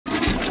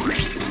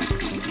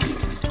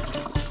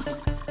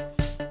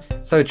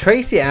So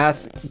Tracy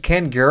asks,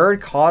 can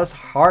GERD cause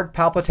heart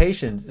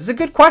palpitations? This is a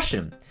good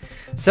question.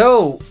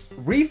 So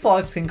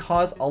reflux can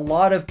cause a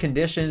lot of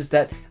conditions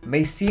that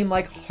may seem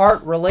like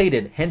heart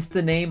related, hence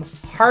the name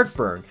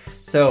heartburn.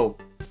 So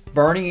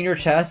burning in your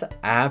chest,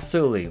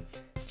 absolutely.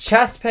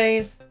 Chest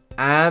pain,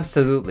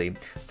 absolutely.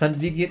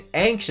 Sometimes you get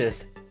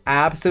anxious,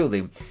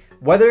 absolutely.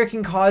 Whether it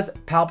can cause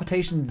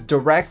palpitations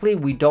directly,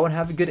 we don't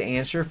have a good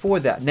answer for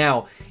that.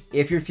 Now,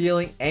 if you're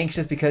feeling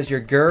anxious because you're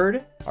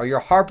GERD or your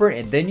heartburn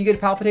and then you get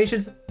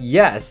palpitations,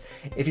 yes.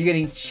 If you're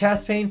getting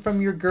chest pain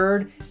from your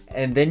GERD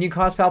and then you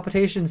cause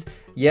palpitations,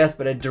 yes,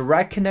 but a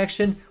direct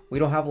connection, we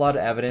don't have a lot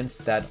of evidence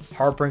that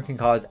heartburn can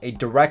cause a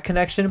direct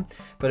connection,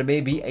 but it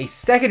may be a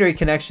secondary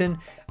connection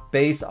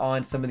based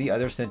on some of the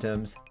other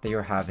symptoms that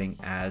you're having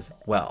as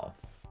well.